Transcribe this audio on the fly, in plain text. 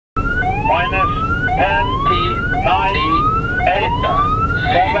minus 10, 9, 8,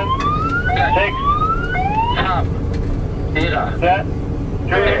 7, 6,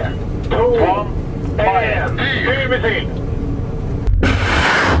 3, 2, 1, fire. Flygmissil.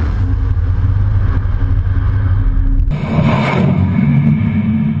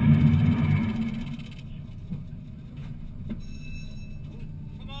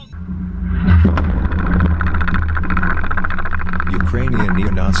 Ukrainian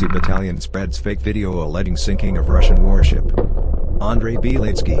neo-Nazi battalion spreads fake video alleging sinking of Russian warship. Andrei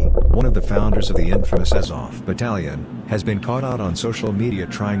Bielitsky, one of the founders of the infamous Azov battalion, has been caught out on social media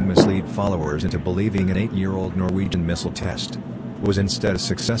trying to mislead followers into believing an 8-year-old Norwegian missile test was instead a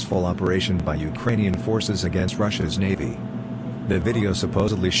successful operation by Ukrainian forces against Russia's navy. The video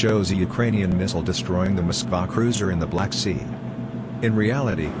supposedly shows a Ukrainian missile destroying the Moskva cruiser in the Black Sea. In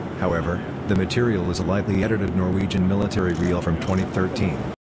reality, however, the material is a lightly edited Norwegian military reel from 2013.